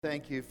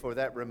Thank you for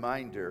that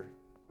reminder.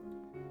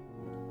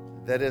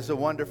 That is a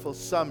wonderful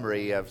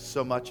summary of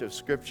so much of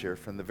Scripture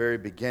from the very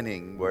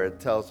beginning, where it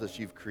tells us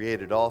you've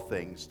created all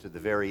things, to the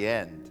very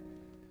end,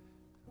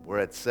 where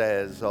it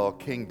says all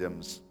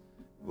kingdoms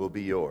will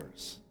be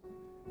yours.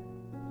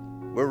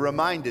 We're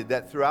reminded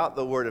that throughout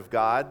the Word of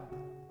God,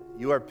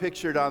 you are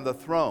pictured on the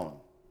throne.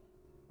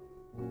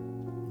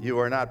 You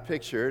are not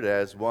pictured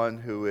as one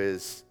who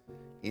is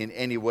in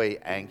any way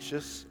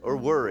anxious or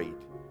worried.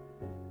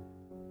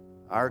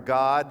 Our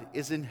God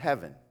is in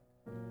heaven,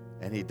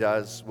 and He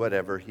does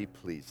whatever He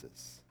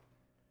pleases.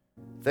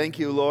 Thank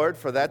you, Lord,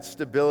 for that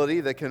stability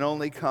that can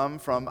only come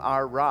from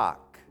our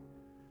rock,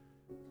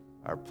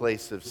 our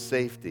place of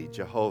safety,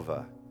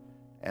 Jehovah,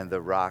 and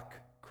the rock,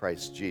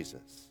 Christ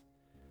Jesus.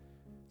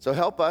 So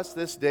help us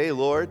this day,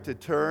 Lord, to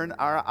turn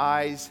our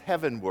eyes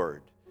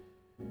heavenward,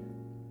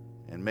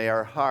 and may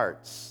our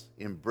hearts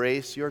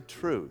embrace your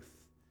truth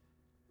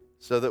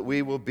so that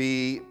we will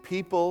be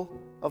people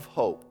of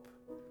hope,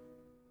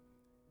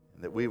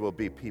 and that we will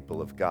be people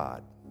of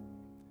God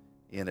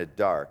in a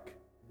dark,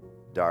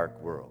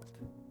 dark world.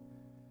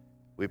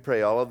 We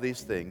pray all of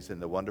these things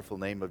in the wonderful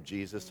name of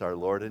Jesus, our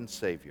Lord and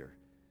Savior.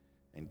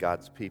 And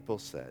God's people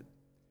said,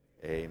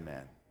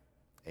 amen.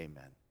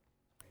 Amen.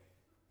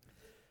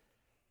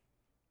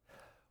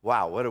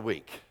 Wow, what a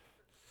week.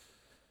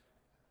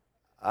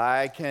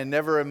 I can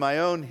never in my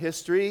own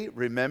history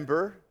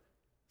remember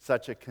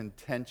such a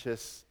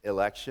contentious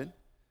election.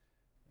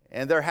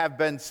 And there have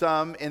been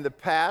some in the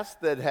past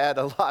that had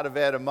a lot of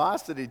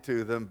animosity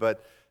to them,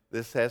 but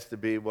this has to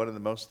be one of the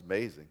most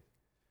amazing.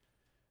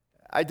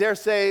 I dare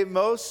say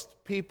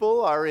most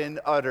people are in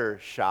utter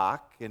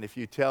shock, and if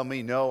you tell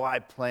me, no, I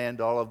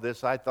planned all of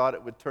this, I thought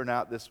it would turn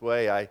out this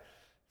way, I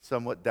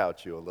somewhat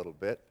doubt you a little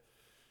bit.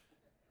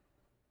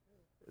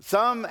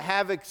 Some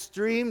have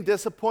extreme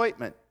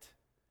disappointment,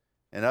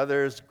 and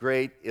others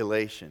great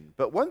elation.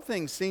 But one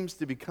thing seems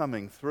to be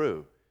coming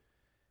through,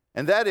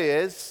 and that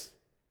is,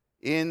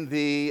 in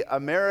the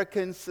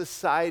American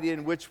society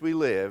in which we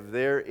live,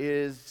 there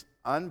is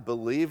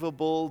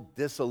unbelievable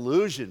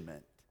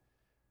disillusionment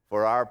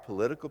for our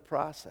political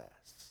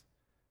process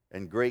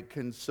and great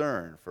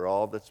concern for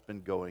all that's been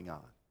going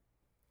on.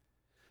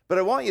 But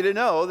I want you to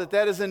know that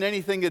that isn't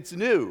anything that's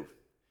new,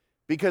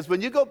 because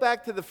when you go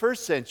back to the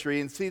first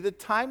century and see the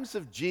times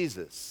of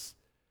Jesus,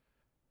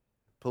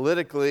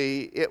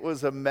 politically, it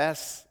was a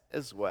mess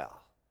as well.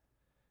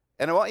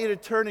 And I want you to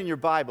turn in your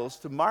Bibles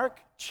to Mark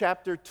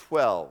chapter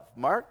 12.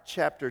 Mark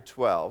chapter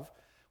 12.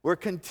 We're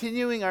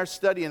continuing our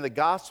study in the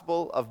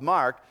Gospel of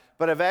Mark,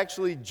 but I've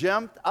actually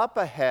jumped up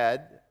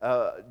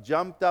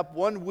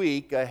 1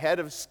 week ahead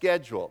of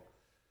schedule.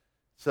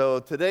 So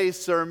today's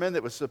sermon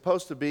that was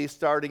supposed to be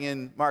starting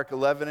in Mark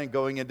 11 and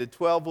going into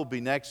 12 will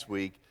be next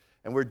week.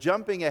 And we're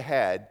jumping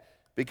ahead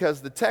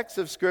because the text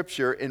of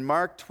Scripture in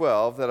Mark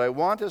 12 that I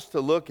want us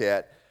to look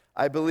at,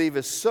 I believe,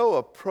 is so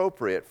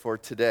appropriate for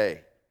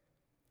today.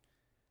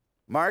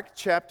 Mark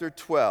chapter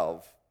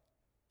 12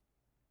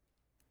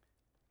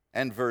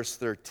 and verse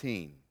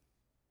 13.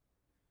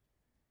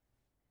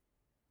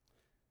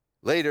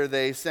 Later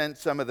they sent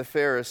some of the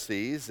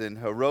Pharisees and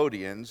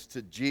Herodians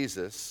to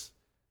Jesus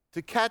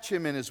to catch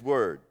him in his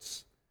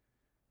words.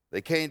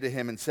 They came to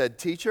him and said,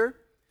 "Teacher,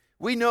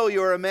 we know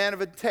you're a man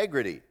of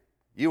integrity.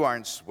 You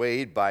aren't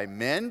swayed by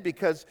men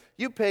because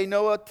you pay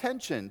no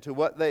attention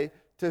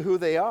to who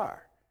they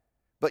are.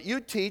 But you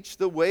teach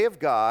the way of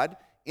God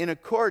in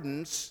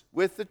accordance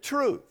with the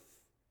truth.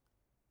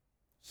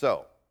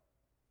 So,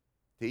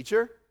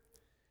 teacher,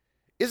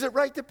 is it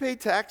right to pay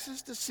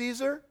taxes to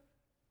Caesar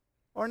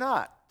or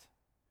not?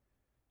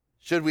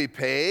 Should we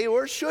pay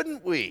or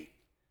shouldn't we?"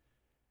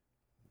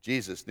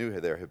 Jesus knew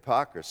their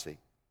hypocrisy.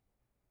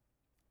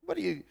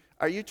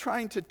 Are you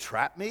trying to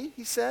trap me?"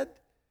 he said.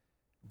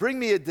 "Bring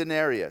me a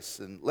denarius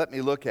and let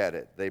me look at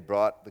it." They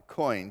brought the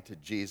coin to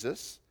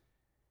Jesus,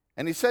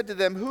 and he said to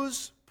them,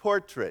 "Whose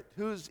portrait,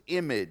 whose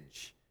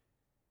image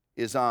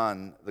is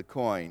on the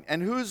coin,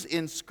 and whose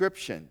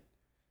inscription?"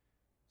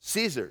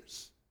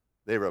 "Caesar's,"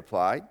 they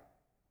replied.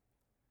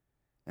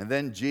 And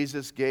then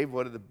Jesus gave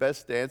one of the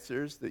best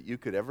answers that you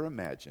could ever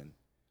imagine.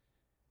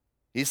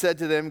 He said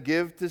to them,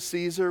 "Give to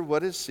Caesar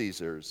what is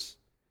Caesar's,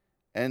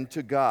 and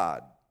to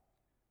God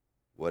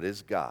what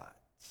is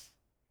God's."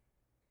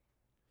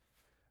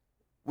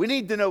 We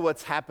need to know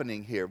what's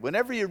happening here.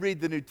 Whenever you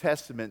read the New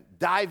Testament,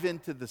 dive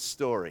into the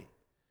story.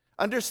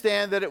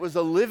 Understand that it was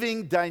a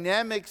living,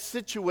 dynamic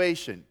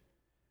situation.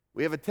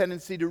 We have a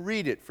tendency to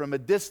read it from a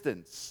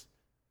distance,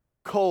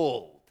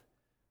 cold,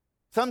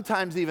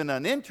 sometimes even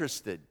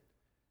uninterested,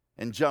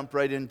 and jump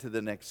right into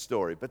the next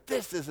story. But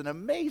this is an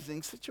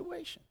amazing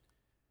situation.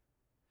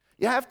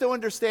 You have to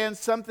understand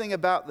something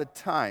about the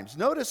times.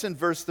 Notice in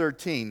verse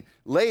 13,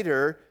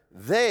 later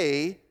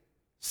they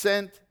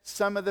sent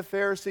some of the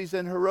Pharisees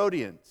and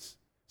Herodians.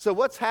 So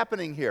what's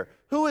happening here?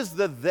 Who is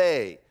the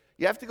they?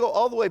 You have to go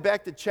all the way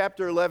back to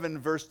chapter 11,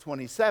 verse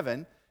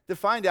 27, to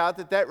find out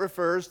that that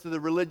refers to the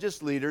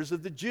religious leaders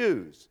of the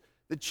Jews,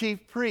 the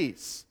chief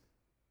priests.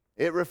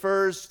 It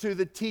refers to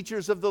the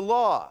teachers of the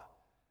law.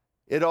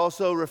 It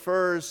also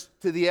refers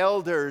to the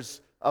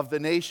elders of the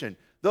nation,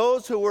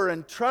 those who were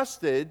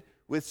entrusted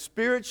with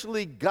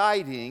spiritually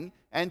guiding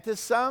and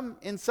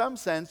in some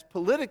sense,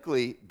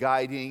 politically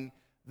guiding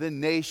the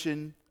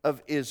nation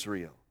of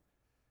Israel.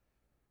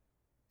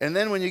 And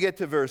then when you get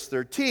to verse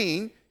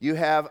 13, you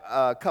have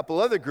a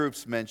couple other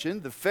groups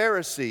mentioned, the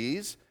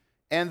Pharisees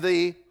and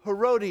the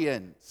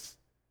Herodians.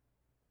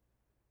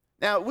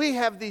 Now, we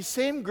have these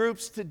same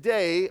groups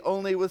today,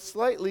 only with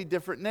slightly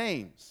different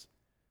names.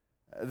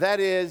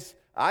 That is,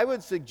 I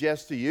would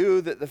suggest to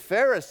you that the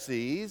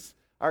Pharisees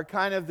are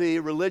kind of the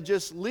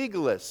religious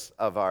legalists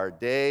of our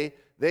day.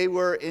 They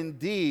were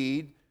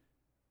indeed,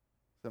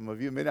 some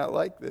of you may not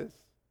like this,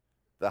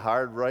 the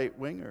hard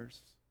right-wingers.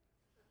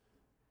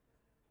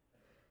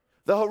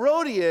 The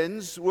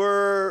Herodians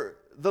were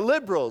the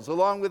liberals,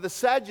 along with the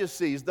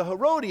Sadducees. The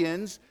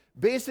Herodians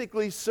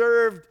basically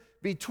served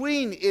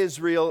between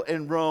Israel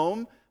and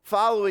Rome,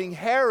 following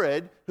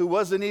Herod, who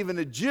wasn't even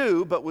a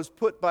Jew, but was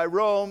put by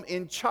Rome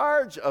in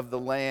charge of the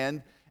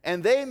land,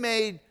 and they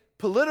made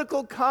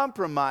political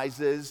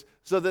compromises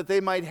so that they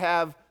might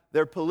have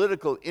their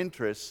political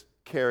interests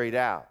carried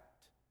out.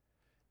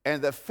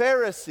 And the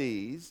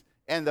Pharisees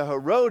and the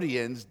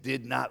Herodians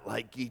did not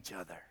like each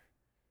other.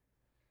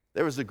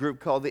 There was a group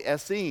called the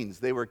Essenes.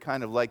 They were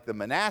kind of like the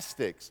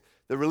monastics,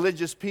 the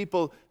religious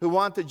people who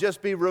want to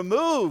just be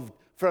removed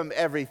from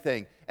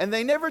everything. And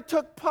they never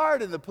took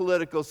part in the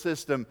political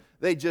system.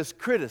 They just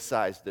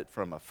criticized it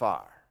from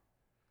afar.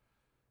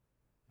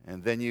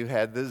 And then you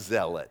had the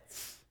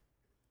Zealots.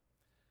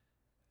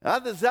 Now,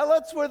 the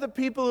Zealots were the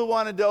people who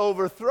wanted to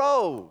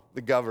overthrow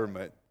the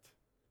government.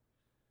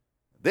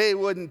 They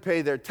wouldn't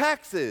pay their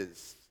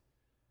taxes,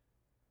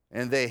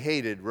 and they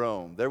hated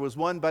Rome. There was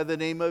one by the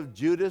name of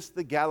Judas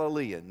the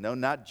Galilean. No,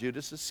 not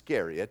Judas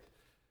Iscariot.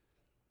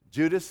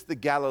 Judas the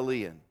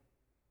Galilean.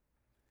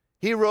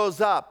 He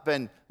rose up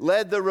and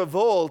led the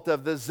revolt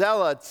of the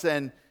Zealots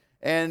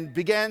and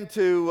began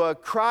to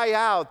cry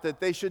out that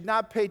they should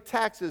not pay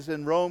taxes,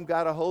 and Rome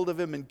got a hold of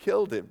him and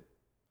killed him.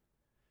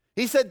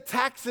 He said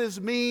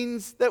taxes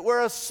means that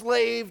we're a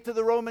slave to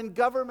the Roman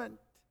government.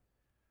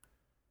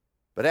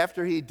 But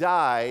after he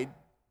died,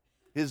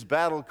 his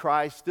battle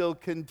cry still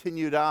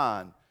continued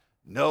on.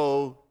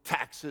 No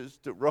taxes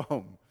to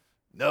Rome.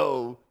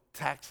 No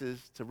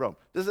taxes to Rome.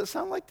 Does it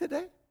sound like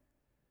today?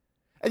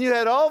 And you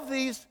had all of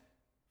these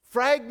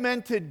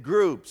fragmented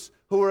groups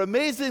who were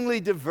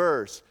amazingly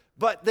diverse,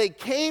 but they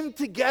came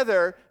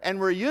together and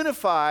were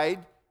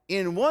unified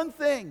in one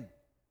thing.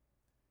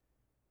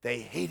 They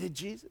hated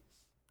Jesus.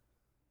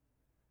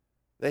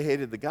 They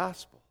hated the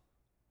gospel.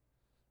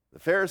 The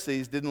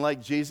Pharisees didn't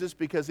like Jesus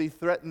because he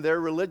threatened their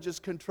religious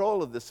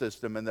control of the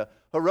system, and the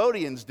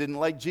Herodians didn't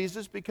like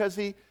Jesus because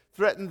he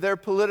threatened their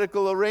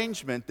political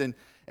arrangement.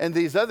 And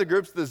these other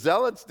groups, the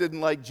Zealots,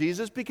 didn't like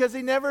Jesus because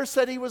he never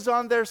said he was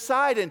on their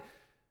side. And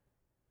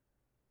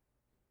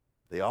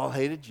they all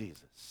hated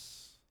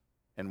Jesus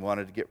and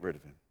wanted to get rid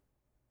of him.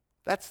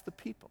 That's the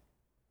people.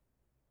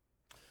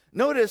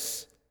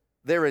 Notice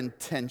their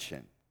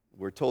intention.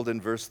 We're told in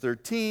verse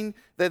 13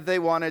 that they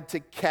wanted to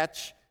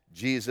catch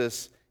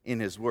Jesus in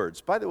his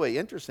words. By the way,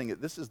 interesting,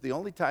 this is the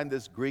only time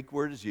this Greek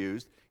word is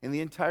used in the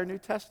entire New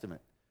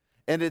Testament.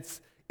 And it's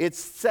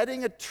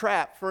setting a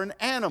trap for an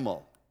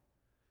animal.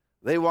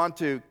 They want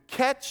to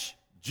catch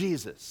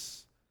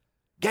Jesus,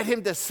 get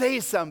him to say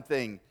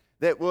something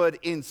that would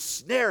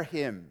ensnare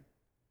him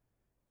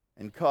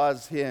and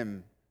cause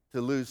him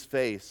to lose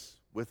face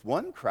with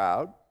one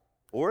crowd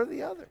or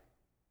the other.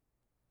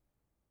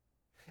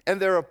 And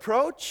their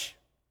approach?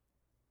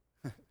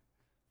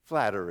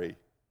 Flattery.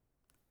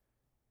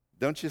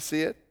 Don't you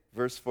see it?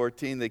 Verse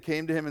 14, they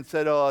came to him and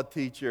said, "Oh,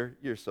 teacher,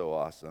 you're so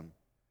awesome.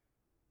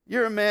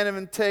 You're a man of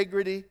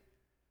integrity.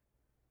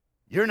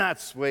 You're not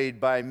swayed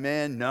by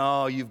men.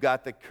 No, you've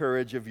got the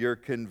courage of your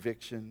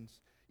convictions.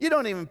 You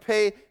don't even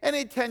pay any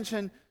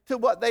attention to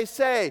what they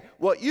say.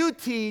 What you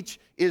teach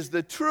is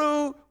the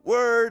true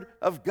word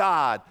of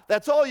God.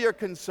 That's all you're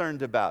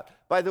concerned about."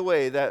 By the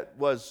way, that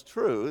was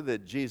true,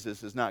 that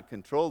Jesus is not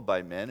controlled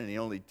by men and he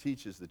only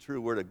teaches the true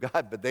word of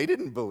God, but they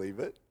didn't believe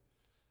it.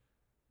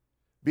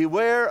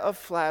 Beware of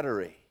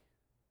flattery,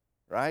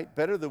 right?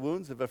 Better the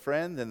wounds of a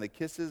friend than the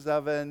kisses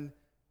of an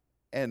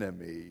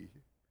enemy.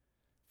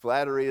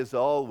 Flattery is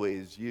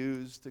always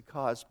used to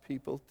cause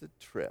people to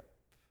trip.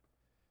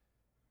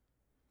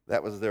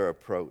 That was their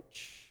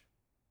approach.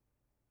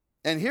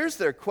 And here's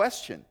their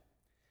question.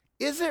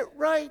 Is it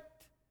right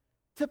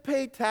to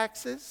pay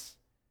taxes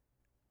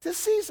to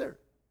Caesar?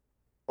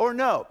 Or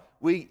no?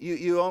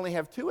 You only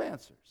have two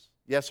answers.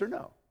 Yes or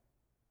no?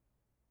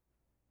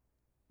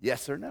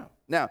 Yes or no?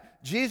 Now,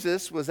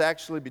 Jesus was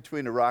actually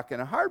between a rock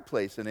and a hard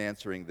place in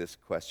answering this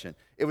question.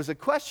 It was a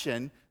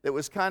question that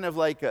was kind of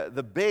like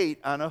the bait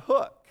on a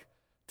hook.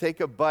 Take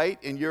a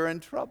bite and you're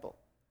in trouble.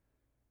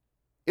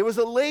 It was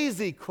a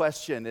lazy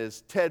question,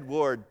 as Ted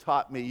Ward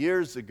taught me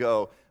years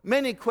ago.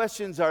 Many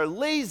questions are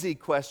lazy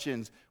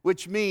questions,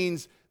 which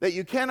means that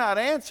you cannot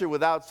answer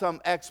without some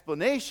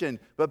explanation,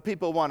 but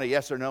people want a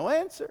yes or no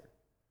answer.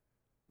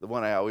 The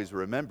one I always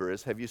remember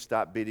is, have you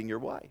stopped beating your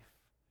wife?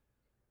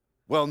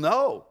 Well,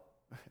 no.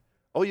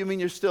 Oh, you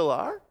mean you still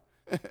are?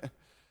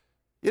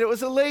 It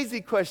was a lazy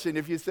question.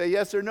 If you say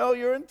yes or no,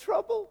 you're in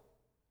trouble.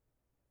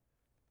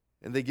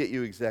 And they get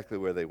you exactly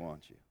where they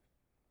want you.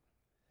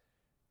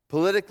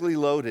 Politically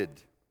loaded.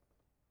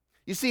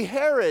 You see,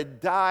 Herod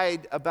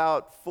died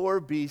about 4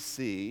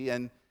 BC,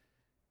 and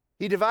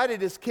he divided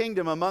his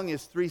kingdom among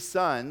his 3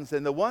 sons,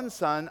 and the one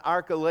son,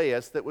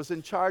 Archelaus, that was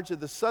in charge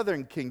of the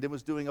southern kingdom,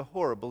 was doing a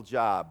horrible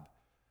job.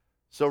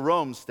 So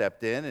Rome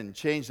stepped in and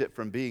changed it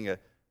from being a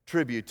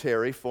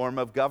tributary form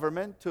of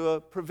government to a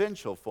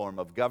provincial form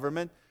of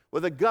government,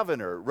 with a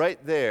governor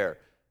right there,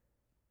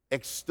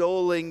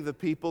 extolling the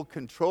people,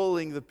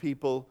 controlling the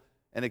people,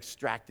 and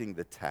extracting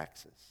the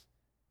taxes.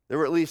 There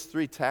were at least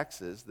 3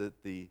 taxes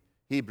that the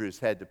Hebrews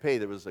had to pay.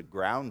 There was a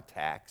ground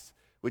tax,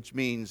 which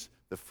means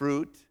the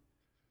fruit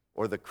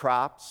or the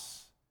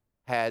crops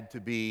had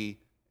to be,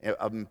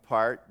 in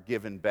part,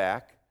 given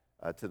back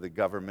to the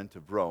government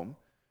of Rome.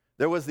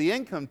 There was the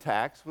income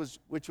tax,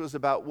 which was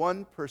about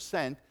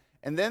 1%,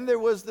 and then there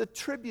was the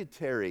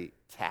tributary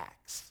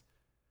tax.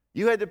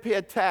 You had to pay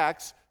a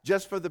tax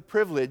just for the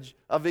privilege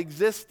of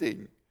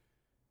existing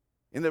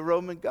in the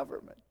Roman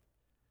government.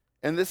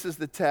 And this is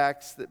the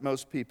tax that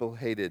most people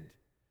hated,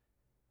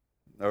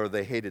 or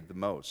they hated the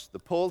most. The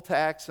poll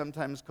tax,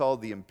 sometimes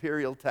called the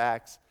imperial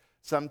tax,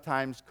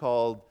 sometimes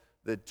called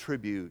the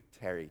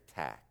tributary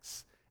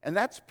tax. And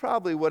that's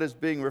probably what is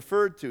being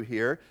referred to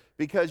here,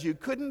 because you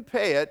couldn't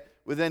pay it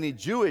with any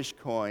Jewish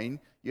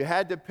coin. You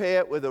had to pay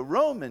it with a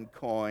Roman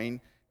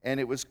coin, and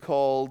it was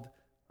called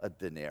a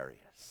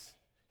denarius.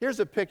 Here's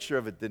a picture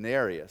of a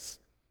denarius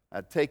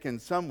taken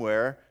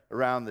somewhere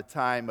around the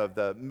time of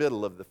the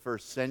middle of the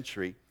 1st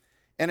century.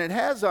 And it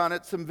has on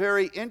it some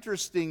very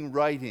interesting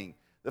writing.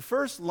 The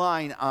first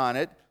line on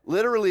it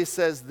literally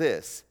says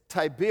this: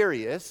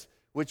 Tiberius,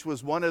 which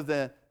was one of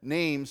the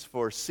names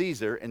for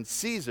Caesar, and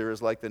Caesar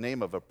is like the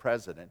name of a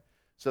president.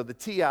 So the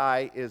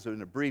TI is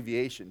an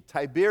abbreviation.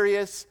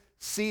 Tiberius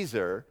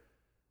Caesar,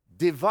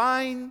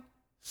 divine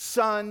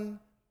son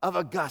of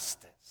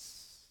Augustus.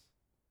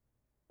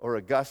 Or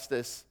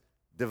Augustus,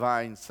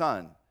 divine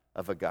son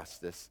of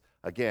Augustus.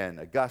 Again,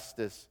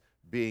 Augustus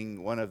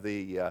being one of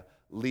the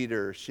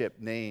leadership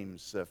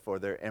names for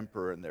their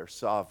emperor and their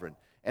sovereign.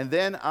 And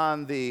then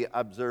on the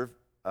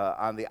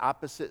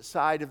opposite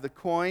side of the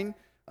coin,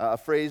 a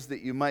phrase that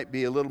you might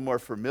be a little more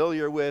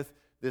familiar with,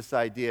 this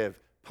idea of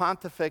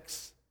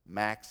Pontifex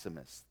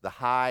Maximus, the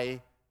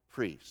high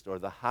priest, or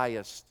the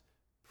highest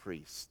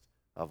priest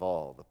of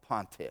all, the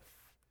pontiff.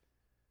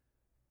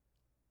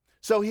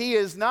 So he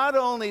is not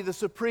only the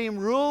supreme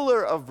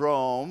ruler of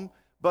Rome,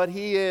 but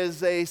he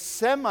is a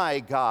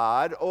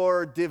semi-god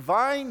or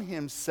divine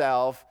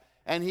himself,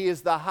 and he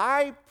is the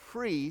high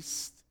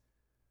priest,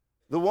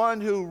 the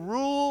one who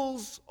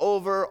rules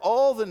over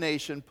all the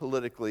nation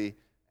politically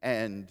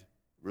and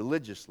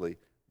religiously.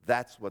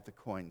 That's what the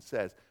coin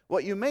says.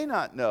 What you may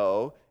not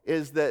know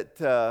is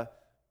that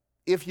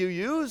if you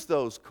use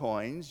those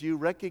coins, you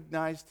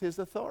recognized his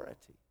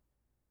authority.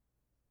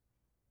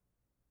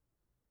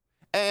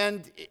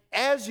 And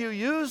as you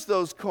use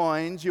those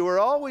coins, you are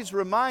always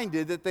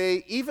reminded that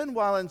they, even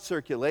while in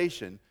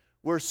circulation,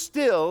 were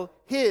still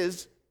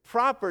his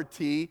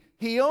property.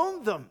 He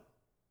owned them.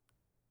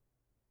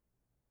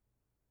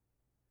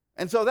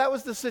 And so that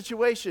was the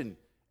situation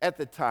at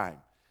the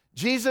time.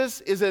 Jesus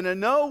is in a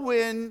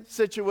no-win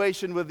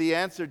situation with the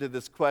answer to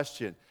this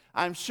question.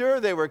 I'm sure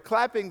they were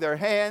clapping their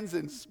hands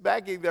and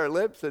smacking their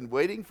lips and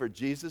waiting for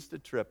Jesus to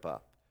trip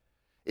up.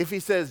 If he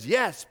says,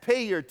 yes,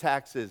 pay your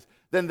taxes,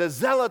 then the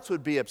zealots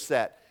would be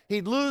upset.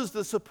 He'd lose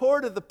the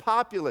support of the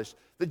populace.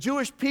 The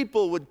Jewish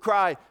people would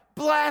cry,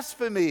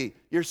 blasphemy,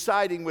 you're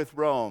siding with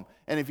Rome.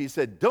 And if he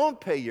said, don't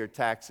pay your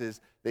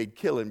taxes, they'd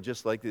kill him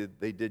just like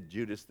they did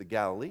Judas the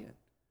Galilean.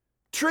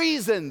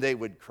 Treason, they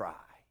would cry.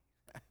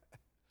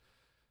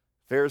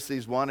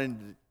 Pharisees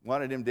wanted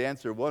him to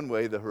answer one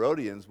way. The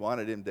Herodians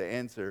wanted him to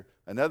answer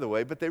another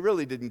way, but they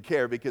really didn't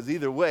care because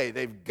either way,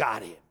 they've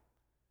got him.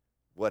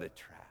 What a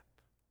trap.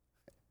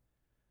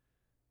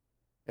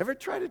 Ever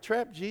try to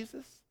trap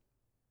Jesus?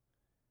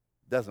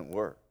 Doesn't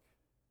work.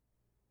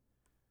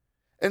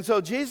 And so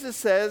Jesus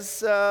says,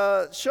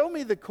 show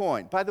me the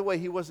coin. By the way,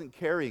 he wasn't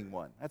carrying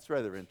one. That's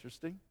rather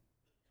interesting.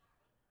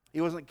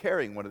 He wasn't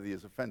carrying one of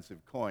these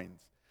offensive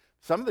coins.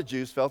 Some of the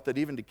Jews felt that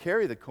even to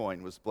carry the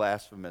coin was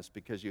blasphemous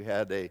because you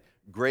had a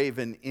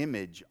graven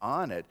image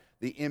on it,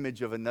 the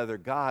image of another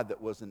god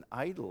that was an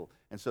idol.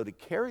 And so to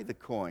carry the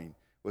coin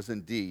was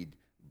indeed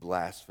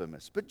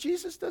blasphemous. But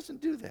Jesus doesn't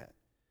do that.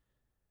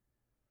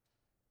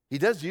 He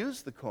does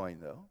use the coin,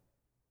 though.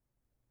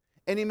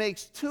 And he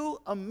makes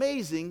 2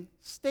 amazing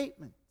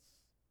statements.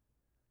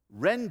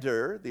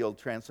 Render, the old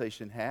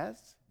translation has,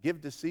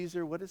 give to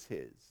Caesar what is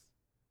his,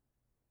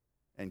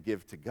 and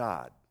give to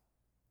God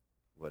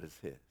what is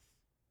his.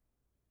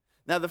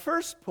 Now, the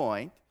first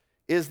point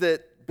is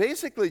that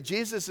basically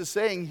Jesus is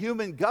saying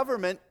human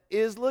government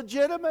is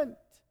legitimate.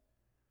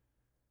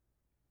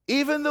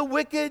 Even the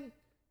wicked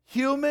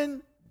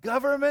human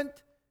government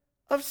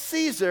of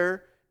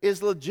Caesar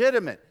is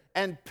legitimate.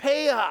 And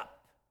pay up.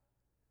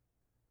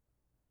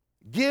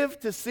 Give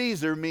to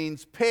Caesar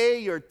means pay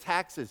your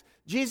taxes.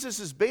 Jesus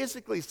is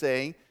basically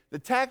saying the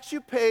tax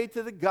you pay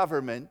to the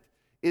government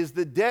is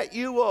the debt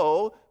you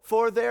owe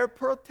for their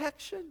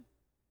protection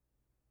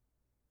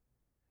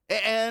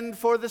and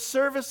for the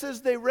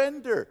services they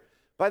render.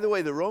 By the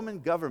way, the Roman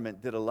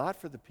government did a lot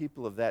for the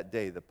people of that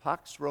day. The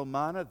Pax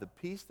Romana, the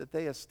peace that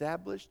they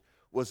established,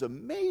 was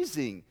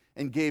amazing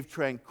and gave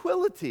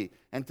tranquility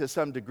and to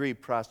some degree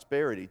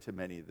prosperity to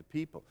many of the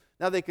people.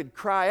 Now they could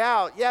cry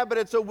out, yeah, but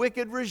it's a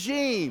wicked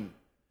regime.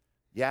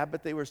 Yeah,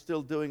 but they were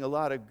still doing a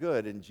lot of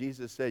good. And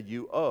Jesus said,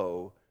 you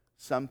owe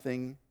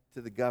something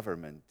to the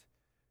government.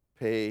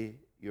 Pay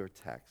your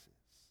taxes.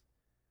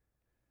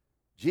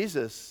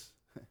 Jesus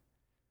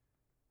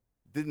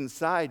didn't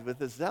side with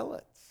the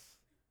zealots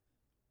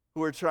who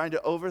were trying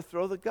to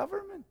overthrow the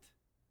government.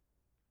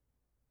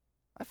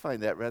 I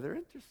find that rather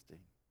interesting.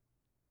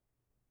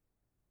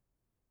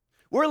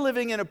 We're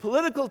living in a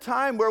political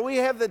time where we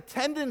have the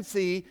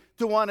tendency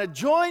to want to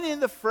join in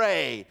the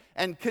fray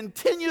and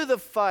continue the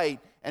fight,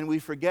 and we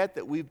forget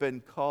that we've been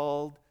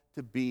called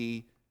to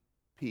be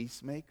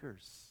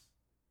peacemakers.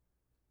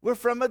 We're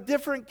from a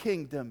different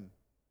kingdom.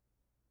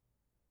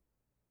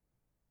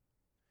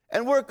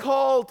 And we're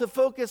called to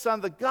focus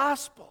on the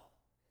gospel.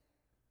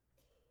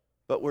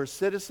 But we're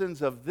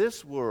citizens of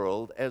this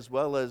world as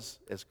well as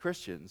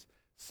Christians,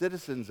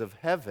 citizens of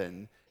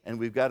heaven, and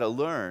we've got to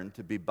learn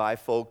to be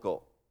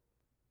bifocal.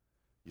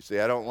 You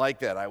say, I don't like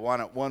that. I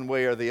want it one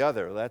way or the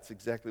other. Well, that's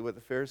exactly what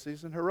the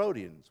Pharisees and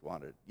Herodians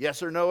wanted.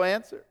 Yes or no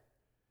answer.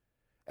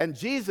 And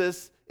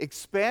Jesus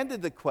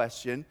expanded the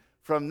question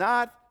from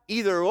not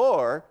either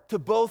or to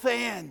both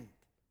and.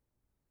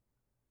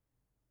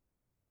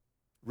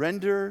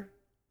 Render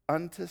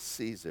unto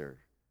Caesar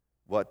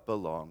what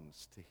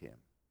belongs to him.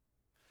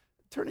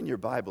 Turn in your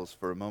Bibles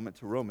for a moment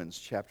to Romans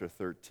chapter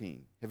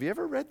 13. Have you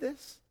ever read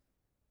this?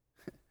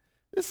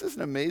 This is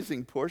an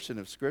amazing portion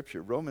of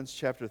Scripture, Romans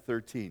chapter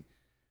 13.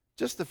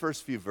 Just the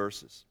first few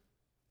verses.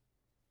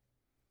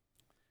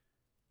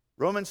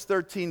 Romans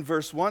 13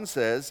 verse 1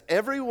 says,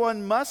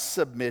 everyone must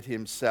submit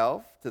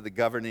himself to the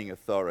governing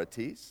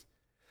authorities,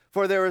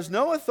 for there is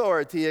no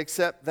authority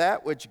except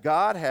that which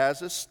God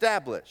has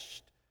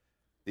established.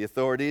 The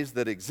authorities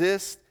that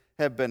exist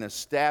have been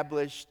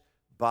established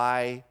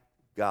by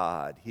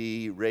God.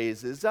 He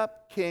raises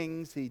up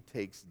kings, he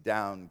takes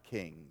down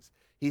kings.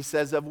 He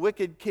says of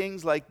wicked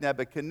kings like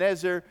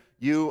Nebuchadnezzar,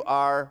 you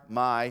are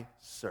my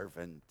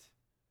servant.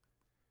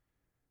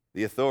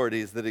 The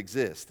authorities that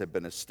exist have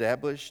been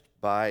established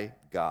by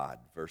God,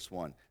 verse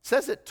 1.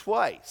 Says it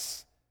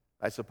twice,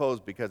 I suppose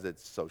because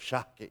it's so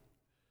shocking.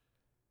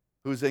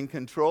 Who's in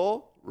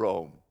control?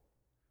 Rome.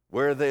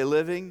 Where are they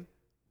living?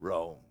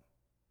 Rome.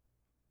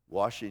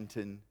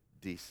 Washington,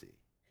 D.C.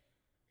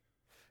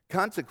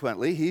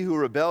 Consequently, he who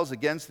rebels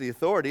against the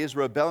authority is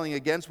rebelling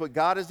against what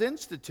God has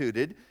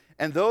instituted,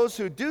 and those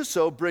who do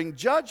so bring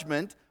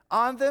judgment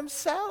on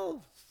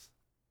themselves.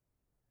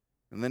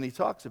 And then he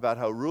talks about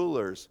how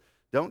rulers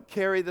don't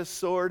carry the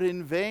sword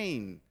in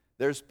vain.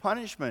 There's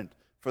punishment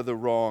for the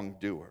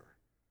wrongdoer.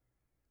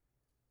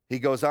 He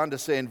goes on to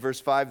say in verse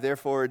 5,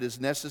 therefore it is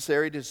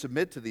necessary to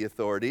submit to the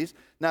authorities,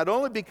 not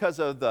only because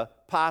of the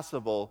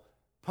possible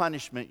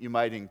punishment you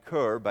might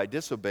incur by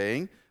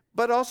disobeying,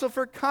 but also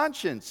for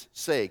conscience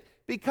sake,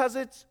 because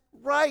it's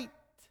right,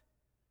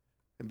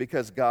 and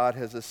because God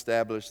has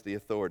established the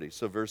authority.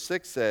 So verse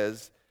 6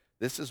 says,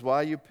 this is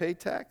why you pay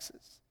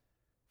taxes,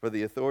 for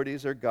the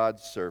authorities are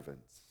God's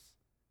servants.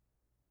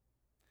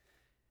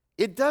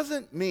 It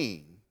doesn't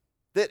mean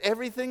that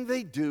everything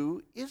they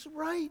do is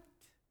right.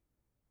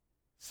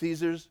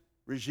 Caesar's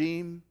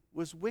regime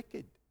was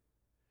wicked.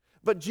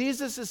 But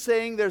Jesus is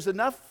saying there's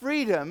enough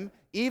freedom,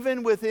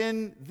 even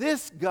within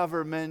this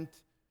government,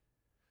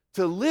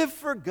 to live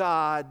for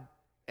God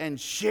and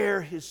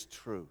share his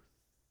truth.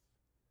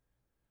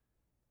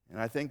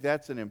 And I think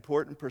that's an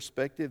important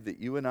perspective that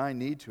you and I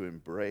need to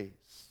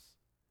embrace.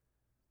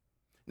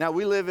 Now,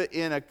 we live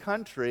in a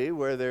country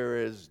where there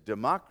is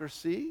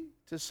democracy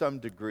to some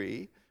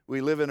degree.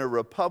 We live in a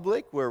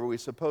republic where we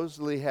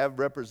supposedly have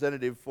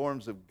representative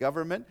forms of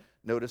government.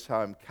 Notice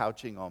how I'm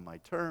couching all my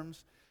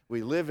terms.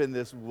 We live in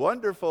this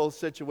wonderful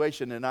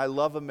situation, and I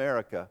love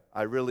America.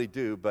 I really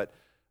do, but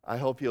I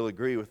hope you'll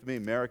agree with me.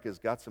 America's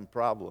got some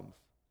problems.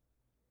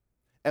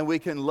 And we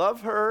can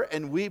love her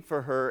and weep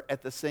for her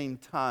at the same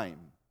time.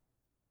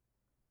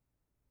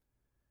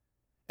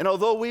 And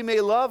although we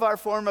may love our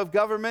form of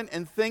government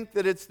and think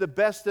that it's the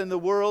best in the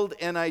world,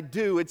 and I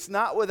do, it's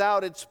not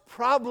without its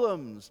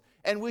problems.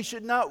 And we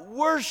should not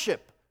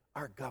worship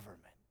our government.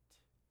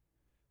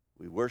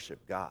 We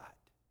worship God.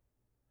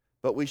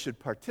 But we should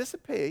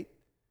participate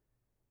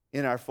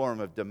in our form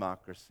of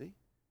democracy.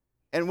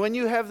 And when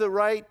you have the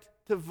right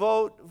to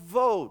vote,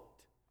 vote.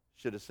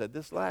 Should have said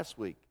this last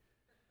week.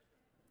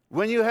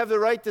 When you have the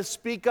right to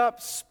speak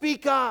up,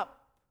 speak up.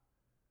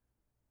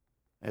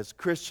 As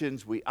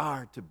Christians, we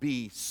are to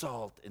be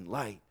salt and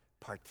light.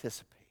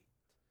 Participate.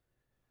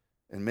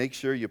 And make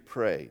sure you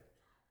pray.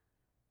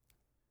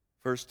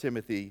 1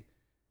 Timothy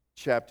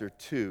chapter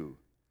 2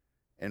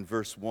 and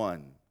verse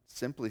 1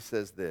 simply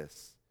says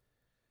this.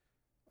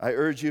 I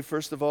urge you,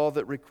 first of all,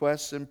 that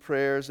requests and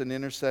prayers and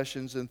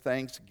intercessions and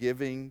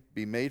thanksgiving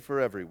be made for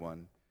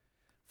everyone,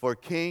 for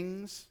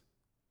kings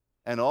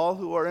and all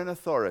who are in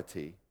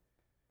authority,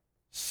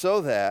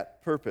 so that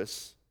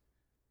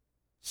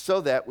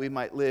we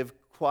might live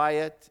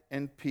quiet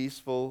and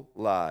peaceful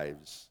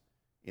lives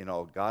in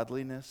all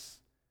godliness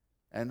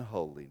and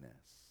holiness.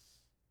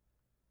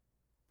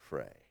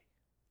 Pray.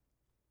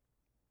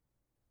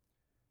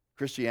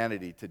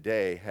 Christianity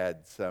Today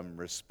had some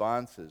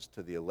responses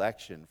to the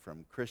election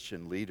from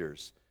Christian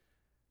leaders.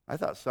 I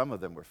thought some of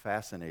them were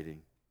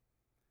fascinating.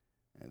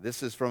 And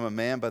this is from a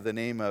man by the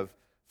name of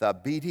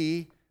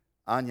Thabiti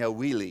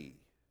Anyawili.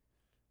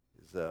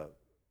 He's an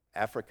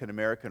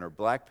African-American or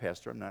black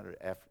pastor. I'm not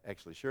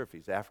actually sure if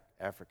he's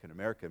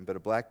African-American, but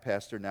a black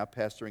pastor now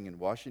pastoring in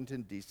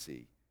Washington,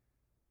 D.C.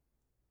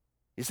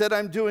 He said,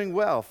 "I'm doing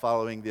well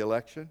following the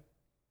election.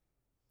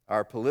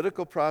 Our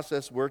political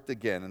process worked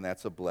again, and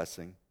that's a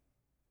blessing.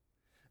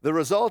 The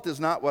result is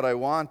not what I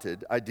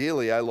wanted.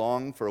 Ideally, I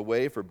long for a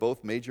way for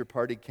both major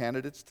party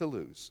candidates to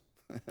lose."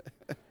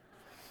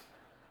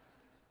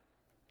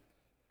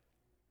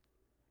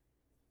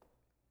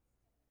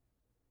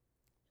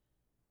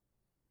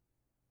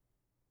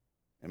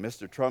 And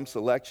Mr. Trump's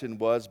election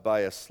was,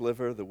 by a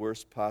sliver, the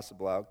worst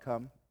possible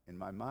outcome in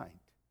my mind.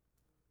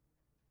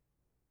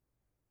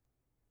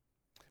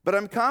 But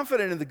I'm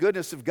confident in the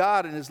goodness of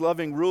God and His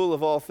loving rule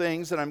of all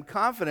things, and I'm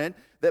confident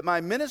that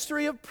my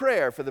ministry of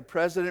prayer for the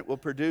president will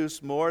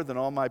produce more than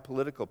all my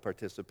political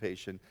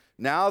participation.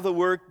 Now the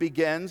work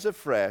begins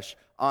afresh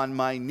on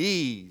my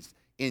knees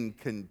in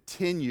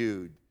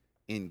continued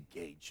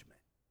engagement.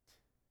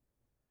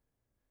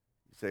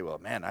 You say, "Well,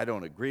 man, I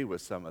don't agree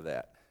with some of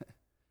that."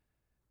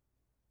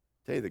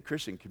 I tell you, the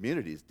Christian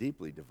community is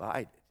deeply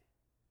divided.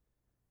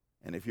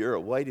 And if you're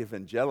a white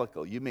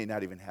evangelical, you may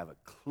not even have a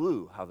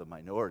clue how the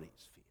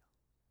minorities feel.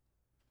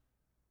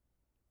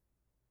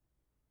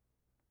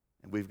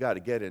 And we've got to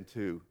get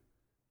into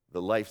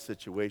the life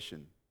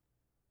situation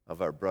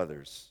of our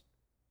brothers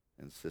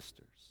and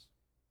sisters.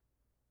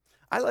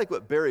 I like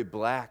what Barry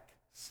Black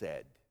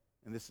said,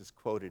 and this is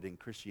quoted in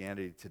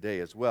Christianity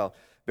Today as well.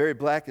 Barry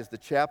Black is the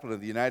chaplain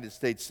of the United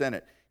States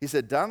Senate. He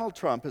said, "Donald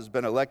Trump has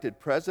been elected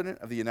President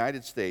of the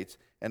United States,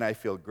 and I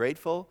feel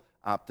grateful,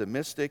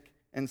 optimistic,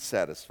 and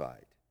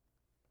satisfied."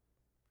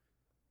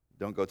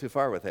 Don't go too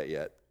far with that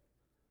yet.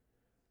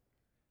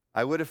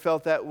 I would have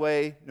felt that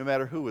way no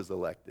matter who was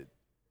elected.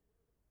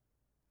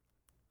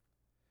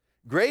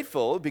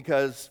 Grateful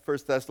because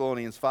 1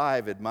 Thessalonians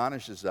 5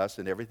 admonishes us,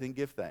 "In everything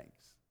give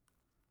thanks."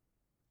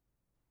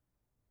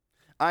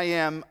 I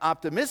am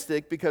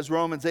optimistic because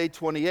Romans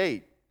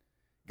 8:28,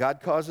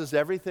 God causes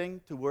everything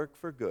to work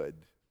for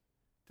good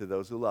to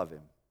those who love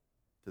Him,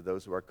 to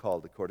those who are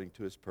called according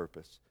to His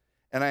purpose.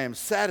 And I am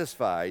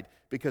satisfied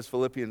because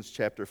Philippians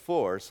chapter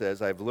 4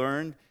 says, "I've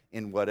learned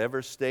in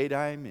whatever state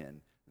I am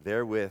in,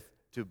 therewith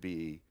to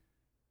be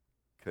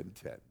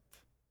content."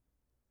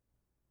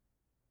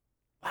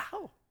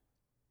 Wow.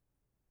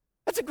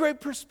 That's a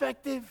great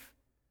perspective.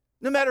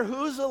 No matter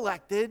who's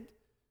elected,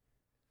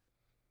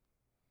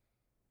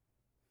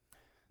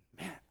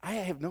 man, I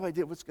have no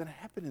idea what's going to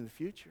happen in the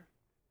future.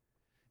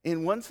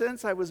 In one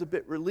sense, I was a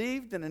bit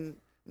relieved, and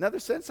in another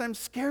sense, I'm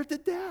scared to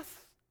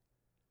death.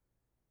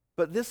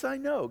 But this I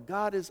know,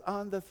 God is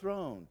on the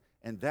throne,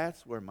 and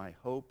that's where my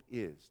hope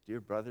is, dear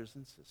brothers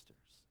and sisters.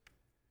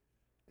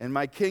 And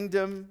my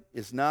kingdom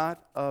is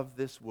not of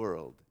this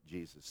world,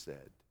 Jesus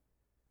said.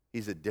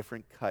 He's a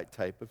different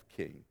type of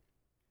king.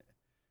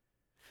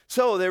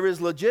 So there is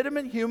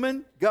legitimate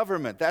human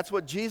government. That's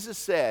what Jesus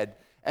said.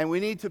 And we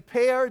need to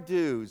pay our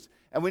dues.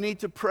 And we need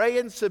to pray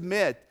and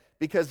submit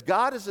because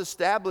God has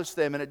established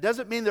them. And it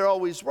doesn't mean they're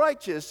always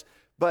righteous,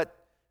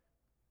 but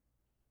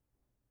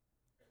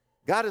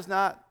God is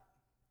not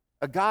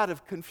a God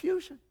of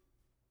confusion.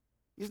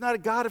 He's not a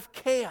God of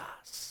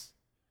chaos.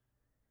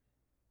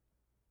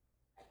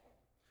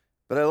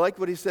 But I like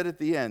what he said at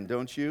the end,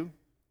 don't you?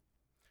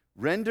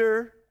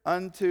 Render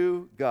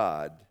unto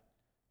God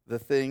the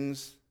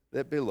things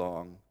that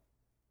belong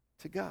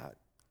to God.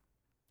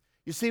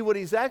 You see, what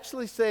he's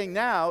actually saying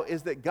now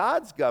is that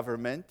God's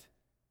government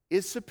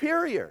is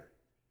superior.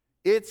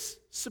 It's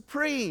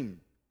supreme.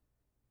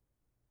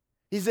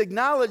 He's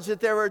acknowledged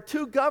that there are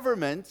two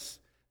governments.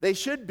 They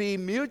should be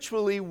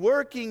mutually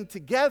working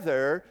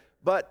together,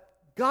 but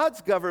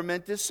God's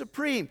government is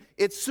supreme.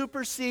 It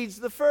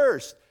supersedes the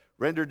first.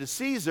 Render to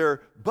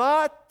Caesar,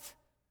 but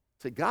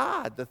to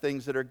God the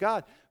things that are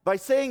God. By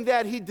saying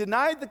that, he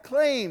denied the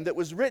claim that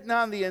was written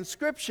on the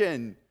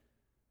inscription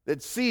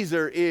that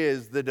Caesar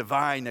is the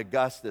divine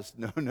Augustus.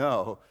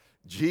 No.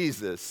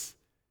 Jesus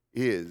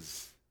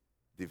is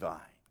divine.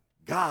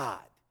 God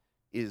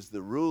is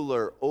the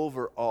ruler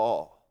over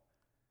all.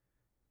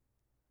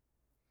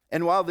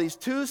 And while these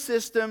two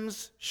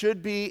systems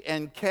should be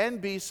and can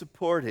be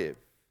supportive,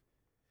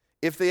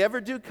 if they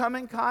ever do come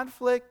in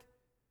conflict,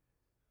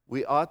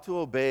 we ought to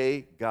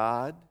obey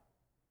God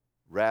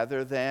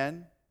rather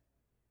than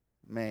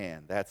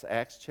man. That's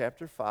Acts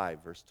chapter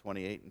 5, verse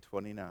 28 and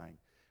 29.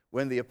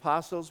 When the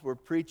apostles were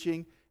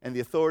preaching and the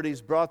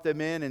authorities brought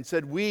them in and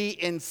said, "We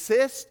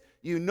insist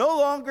you no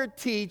longer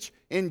teach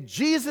in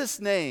Jesus'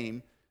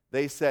 name,"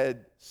 they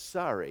said,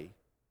 "Sorry,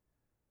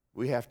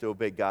 we have to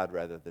obey God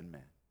rather than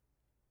men."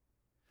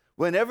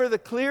 Whenever the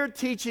clear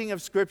teaching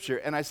of Scripture,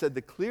 and I said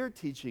the clear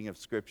teaching of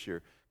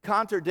Scripture,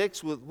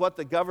 contradicts with what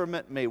the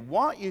government may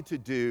want you to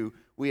do,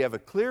 we have a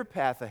clear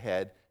path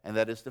ahead, and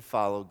that is to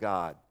follow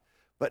God.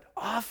 But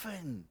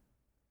often,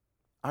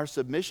 our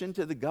submission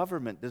to the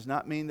government does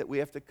not mean that we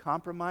have to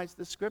compromise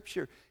the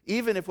Scripture,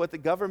 even if what the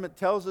government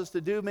tells us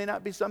to do may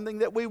not be something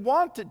that we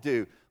want to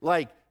do,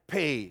 like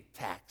pay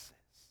taxes.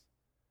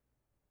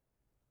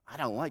 I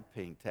don't like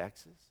paying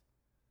taxes.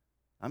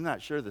 I'm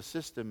not sure the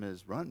system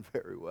is run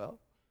very well.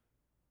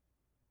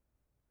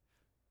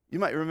 You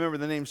might remember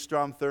the name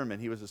Strom Thurmond.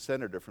 He was a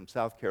senator from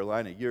South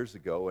Carolina years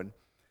ago, and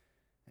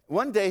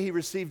one day he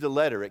received a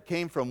letter. It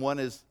came from one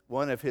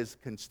of his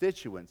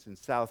constituents in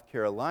South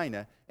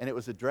Carolina, and it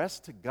was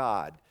addressed to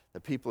God. The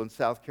people in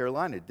South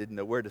Carolina didn't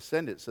know where to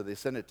send it, so they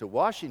sent it to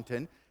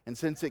Washington, and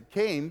since it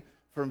came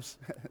from,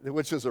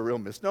 which is a real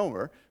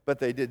misnomer, but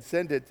they did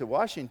send it to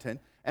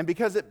Washington, and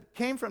because it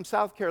came from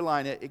South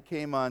Carolina, it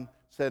came on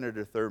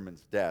Senator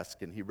Thurmond's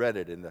desk, and he read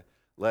it, and the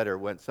letter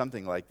went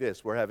something like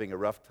this: "We're having a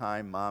rough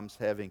time. Mom's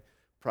having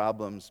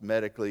problems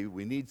medically.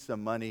 We need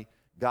some money.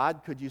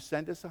 God, could you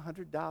send us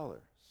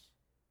 $100?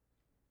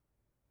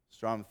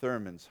 Strom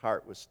Thurmond's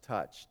heart was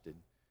touched, and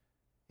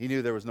he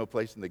knew there was no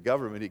place in the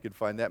government he could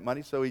find that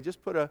money, so he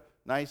just put a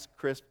nice,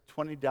 crisp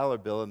 $20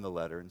 bill in the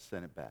letter and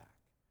sent it back.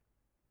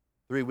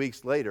 3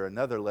 weeks later,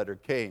 another letter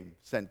came,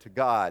 sent to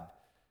God,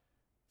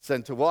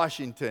 sent to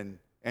Washington,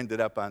 ended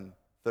up on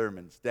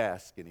Thurmond's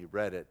desk, and he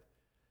read it.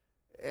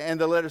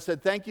 And the letter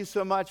said, "Thank you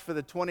so much for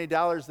the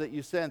 $20 that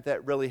you sent.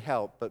 That really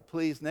helped. But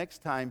please,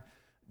 next time,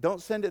 don't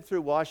send it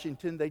through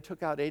Washington. They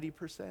took out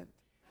 80%.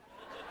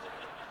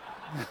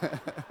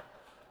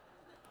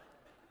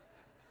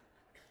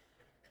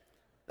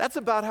 That's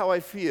about how I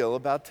feel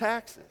about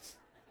taxes.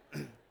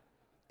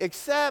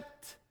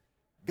 Except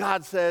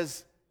God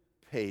says,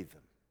 pay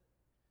them.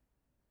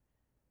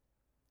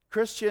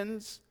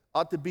 Christians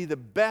ought to be the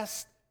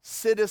best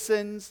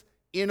citizens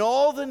in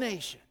all the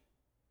nation.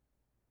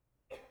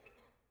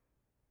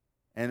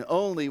 And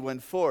only when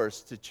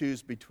forced to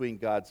choose between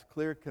God's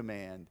clear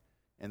command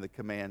and the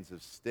commands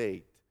of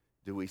state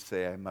do we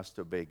say, I must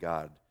obey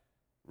God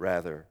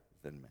rather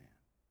than man.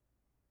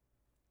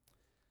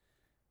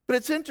 But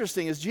it's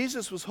interesting, as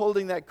Jesus was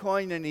holding that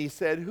coin and he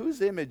said,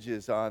 whose image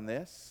is on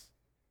this?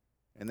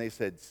 And they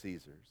said,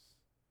 Caesar's.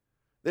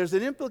 There's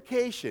an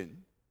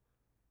implication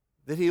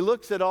that he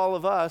looks at all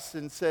of us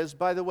and says,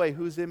 by the way,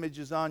 whose image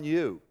is on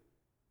you?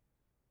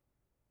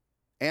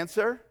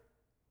 Answer?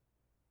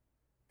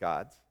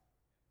 God's.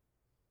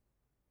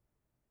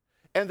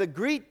 And the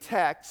Greek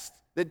text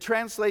that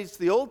translates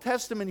the Old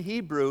Testament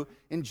Hebrew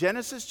in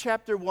Genesis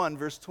chapter 1,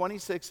 verse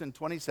 26 and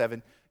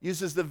 27,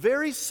 uses the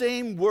very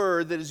same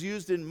word that is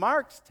used in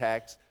Mark's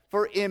text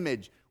for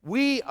image.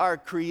 We are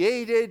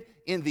created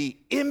in the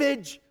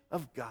image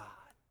of God.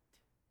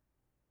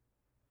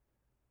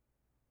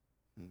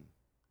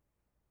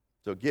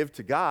 So give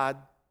to God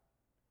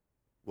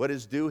what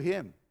is due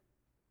him.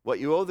 What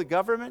you owe the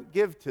government,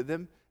 give to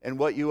them. And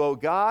what you owe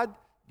God,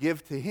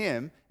 give to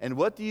him. And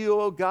what do you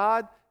owe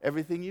God?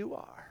 Everything you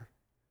are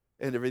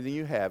and everything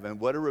you have. And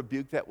what a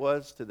rebuke that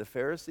was to the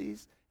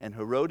Pharisees and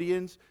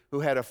Herodians, who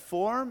had a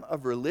form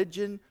of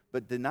religion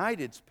but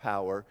denied its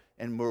power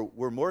and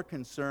were more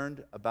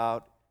concerned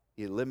about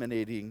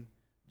eliminating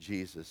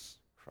Jesus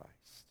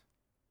Christ.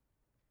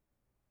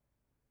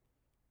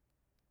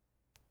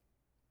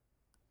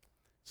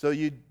 So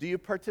do you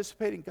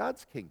participate in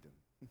God's kingdom?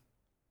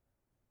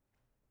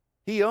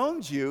 He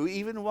owns you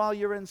even while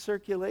you're in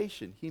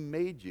circulation. He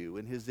made you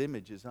and his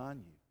image is on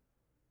you.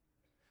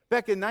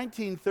 Back in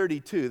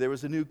 1932, there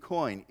was a new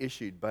coin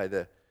issued by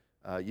the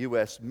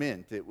U.S.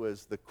 Mint. It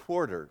was the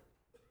quarter,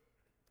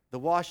 the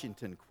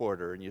Washington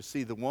quarter. And you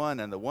see the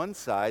one on the one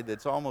side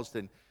that's almost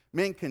in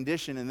mint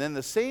condition, and then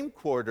the same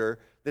quarter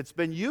that's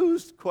been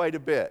used quite a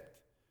bit.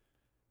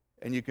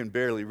 And you can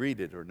barely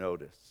read it or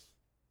notice.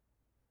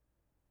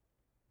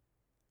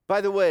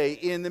 By the way,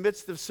 in the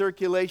midst of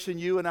circulation,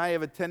 you and I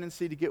have a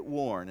tendency to get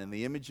worn, and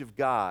the image of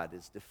God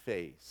is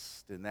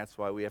defaced. And that's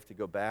why we have to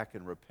go back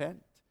and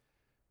repent.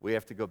 We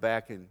have to go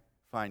back and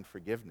find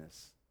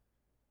forgiveness.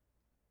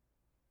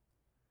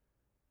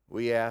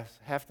 We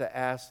have to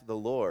ask the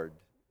Lord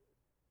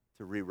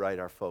to rewrite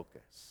our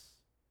focus.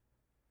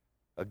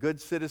 A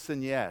good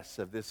citizen, yes,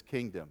 of this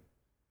kingdom,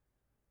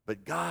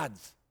 but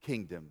God's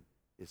kingdom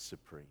is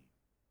supreme.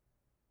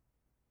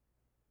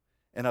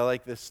 And I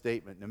like this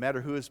statement. No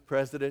matter who is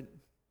president,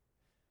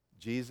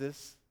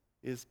 Jesus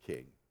is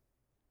king.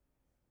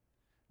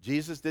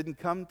 Jesus didn't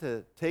come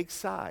to take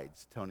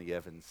sides, Tony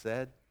Evans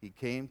said. He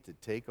came to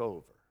take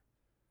over.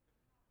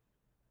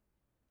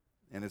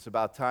 And it's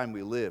about time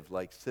we live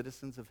like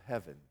citizens of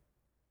heaven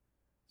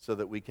so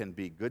that we can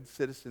be good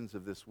citizens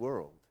of this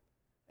world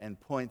and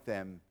point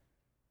them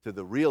to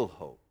the real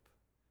hope,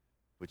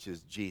 which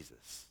is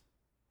Jesus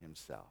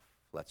himself.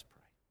 Let's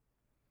pray.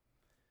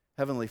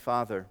 Heavenly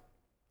Father,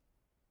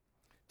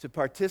 to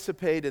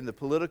participate in the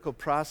political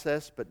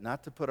process, but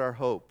not to put our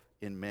hope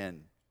in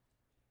men.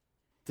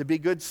 To be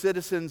good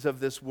citizens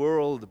of this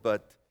world,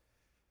 but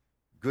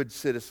good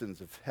citizens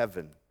of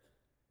heaven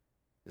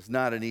is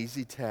not an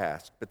easy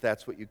task, but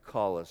that's what you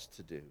call us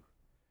to do.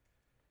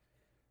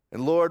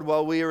 And Lord,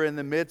 while we are in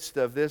the midst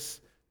of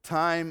this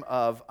time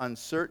of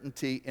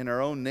uncertainty in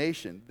our own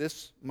nation,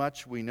 this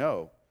much we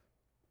know.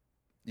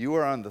 You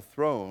are on the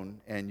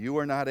throne and you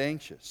are not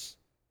anxious.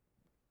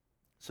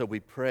 So we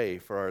pray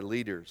for our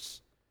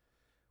leaders.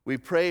 We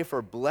pray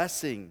for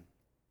blessing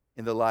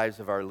in the lives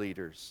of our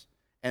leaders,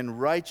 and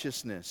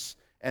righteousness,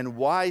 and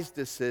wise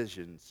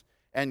decisions,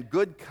 and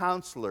good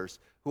counselors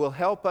who will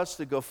help us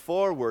to go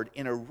forward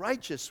in a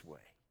righteous way.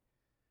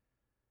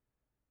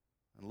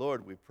 And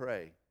Lord, we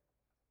pray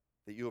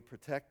that you will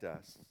protect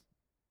us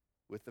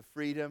with the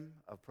freedom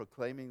of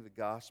proclaiming the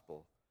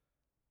gospel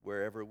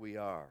wherever we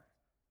are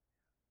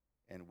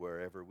and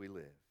wherever we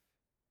live.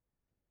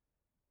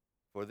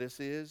 For this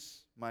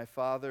is my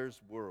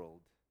Father's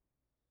world.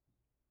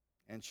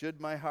 And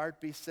should my heart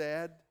be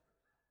sad,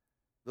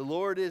 the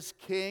Lord is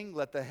King.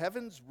 Let the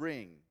heavens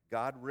ring.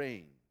 God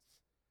reigns.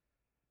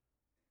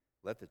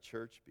 Let the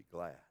church be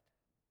glad.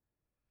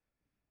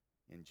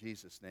 In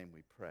Jesus' name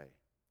we pray.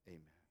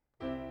 Amen.